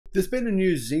There's been a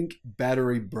new zinc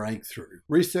battery breakthrough.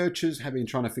 Researchers have been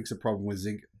trying to fix a problem with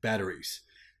zinc batteries.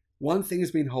 One thing has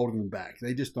been holding them back.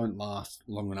 They just don't last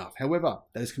long enough. However,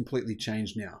 that has completely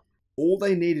changed now. All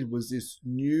they needed was this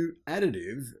new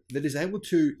additive that is able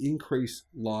to increase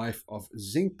life of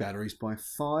zinc batteries by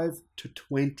 5 to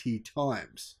 20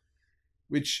 times,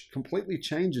 which completely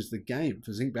changes the game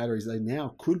for zinc batteries. They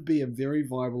now could be a very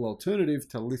viable alternative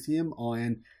to lithium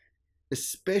ion,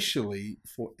 especially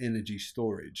for energy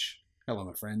storage. Hello,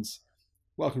 my friends.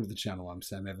 Welcome to the channel. I'm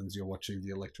Sam Evans. You're watching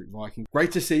the Electric Viking.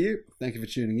 Great to see you. Thank you for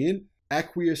tuning in.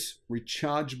 Aqueous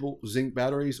rechargeable zinc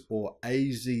batteries, or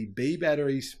AZB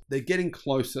batteries, they're getting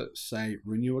closer, say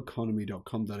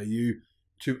reneweconomy.com.au,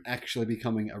 to actually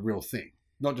becoming a real thing.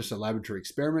 Not just a laboratory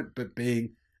experiment, but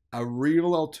being a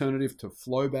real alternative to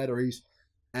flow batteries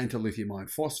and to lithium iron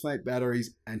phosphate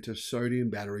batteries and to sodium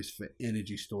batteries for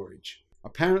energy storage.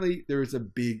 Apparently, there is a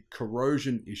big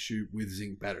corrosion issue with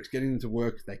zinc batteries. Getting them to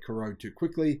work, they corrode too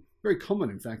quickly. Very common,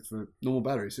 in fact, for normal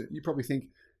batteries. You probably think,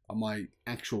 my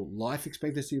actual life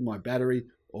expectancy of my battery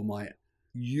or my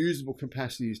usable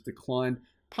capacity has declined.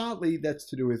 Partly that's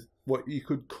to do with what you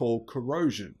could call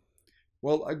corrosion.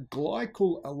 Well, a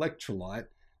glycol electrolyte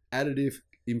additive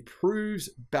improves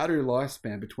battery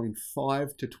lifespan between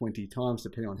 5 to 20 times,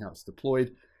 depending on how it's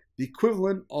deployed, the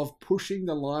equivalent of pushing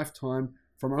the lifetime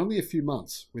from only a few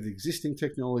months with existing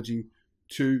technology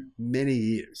to many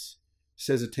years,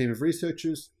 says a team of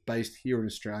researchers based here in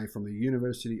Australia from the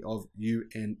University of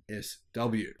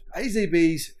UNSW.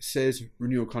 AZBs, says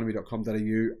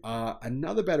reneweconomy.com.au, are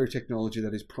another battery technology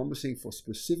that is promising for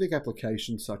specific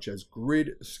applications such as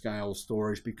grid scale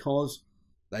storage, because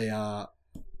they are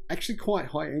actually quite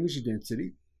high energy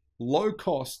density, low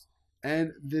cost,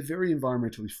 and they're very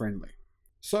environmentally friendly.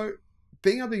 So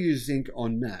being able to use zinc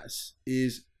en masse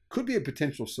could be a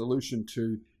potential solution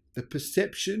to the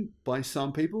perception by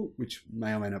some people, which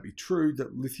may or may not be true,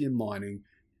 that lithium mining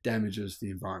damages the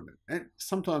environment. And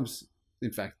sometimes,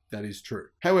 in fact, that is true.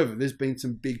 However, there's been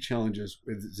some big challenges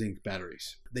with zinc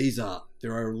batteries.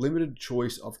 There are a limited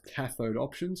choice of cathode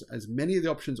options, as many of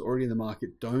the options already in the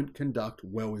market don't conduct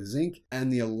well with zinc and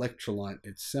the electrolyte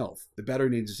itself. The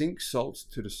battery needs zinc salts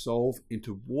to dissolve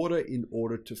into water in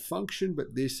order to function,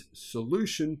 but this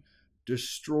solution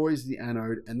destroys the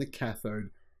anode and the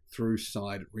cathode through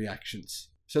side reactions.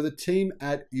 So the team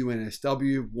at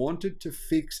UNSW wanted to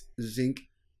fix zinc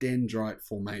dendrite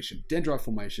formation. Dendrite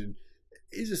formation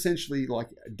is essentially like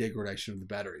a degradation of the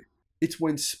battery. It's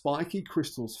when spiky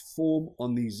crystals form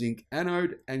on the zinc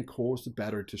anode and cause the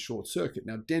battery to short circuit.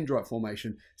 Now, dendrite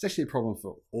formation is actually a problem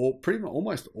for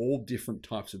almost all different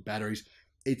types of batteries.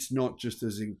 It's not just a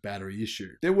zinc battery issue.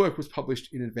 Their work was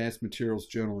published in Advanced Materials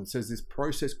Journal and says this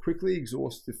process quickly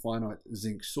exhausts the finite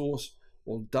zinc source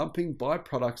while dumping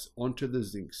byproducts onto the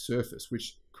zinc surface,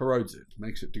 which corrodes it,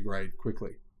 makes it degrade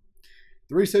quickly.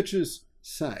 The researchers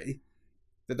say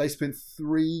that they spent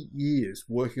 3 years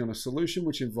working on a solution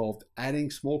which involved adding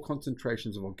small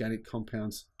concentrations of organic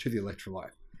compounds to the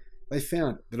electrolyte. They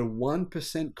found that a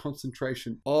 1%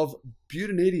 concentration of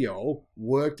butanediol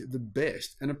worked the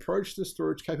best and approached the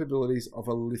storage capabilities of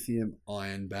a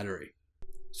lithium-ion battery.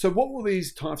 So what will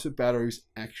these types of batteries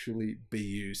actually be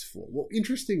used for? Well,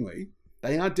 interestingly,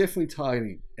 they are definitely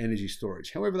targeting energy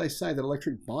storage. However, they say that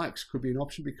electric bikes could be an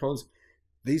option because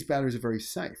these batteries are very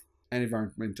safe and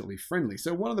environmentally friendly.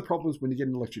 So one of the problems when you get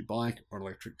an electric bike or an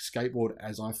electric skateboard,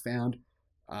 as I found,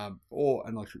 or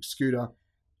an electric scooter,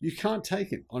 you can't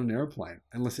take it on an airplane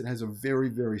unless it has a very,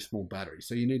 very small battery.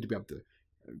 So you need to be able to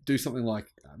do something like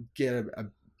get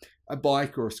a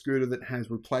bike or a scooter that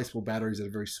has replaceable batteries that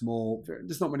are very small.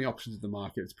 There's not many options in the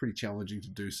market. It's pretty challenging to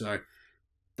do so.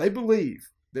 They believe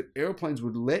that airplanes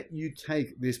would let you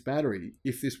take this battery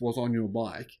if this was on your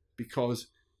bike because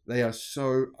they are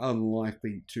so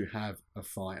unlikely to have a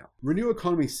fire. Renew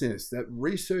Economy says that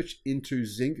research into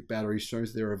zinc batteries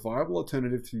shows they're a viable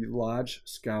alternative to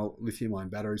large-scale lithium-ion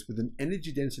batteries with an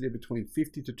energy density of between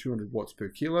 50 to 200 watts per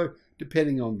kilo,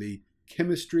 depending on the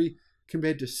chemistry,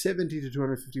 compared to 70 to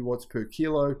 250 watts per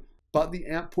kilo, but the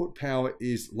output power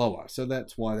is lower, so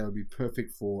that's why they would be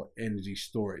perfect for energy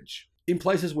storage. In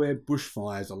places where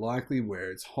bushfires are likely,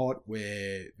 where it's hot,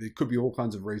 where there could be all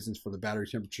kinds of reasons for the battery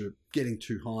temperature getting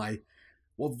too high,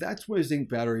 well, that's where zinc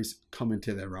batteries come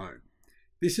into their own.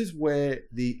 This is where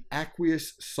the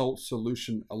aqueous salt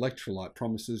solution electrolyte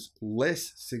promises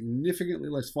significantly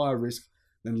less fire risk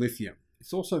than lithium.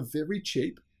 It's also very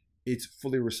cheap, it's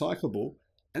fully recyclable,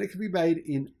 and it can be made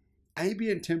in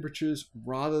ambient temperatures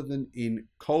rather than in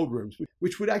cold rooms,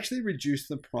 which would actually reduce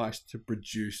the price to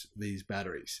produce these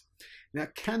batteries. Now,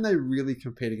 can they really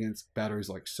compete against batteries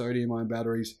like sodium-ion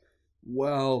batteries?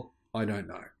 Well, I don't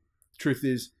know. Truth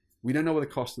is, we don't know what the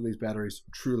cost of these batteries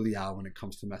truly are when it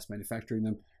comes to mass manufacturing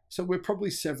them, so we're probably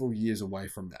several years away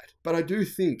from that. But I do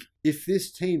think if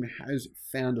this team has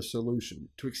found a solution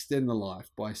to extend the life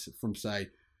from say,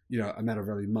 a matter of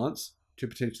only months to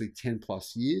potentially 10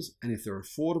 plus years, and if they're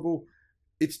affordable,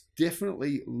 it's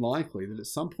definitely likely that at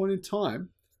some point in time,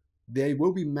 they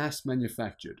will be mass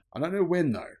manufactured. I don't know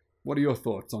when though. What are your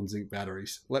thoughts on zinc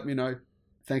batteries? Let me know.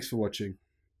 Thanks for watching.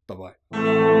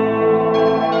 Bye-bye.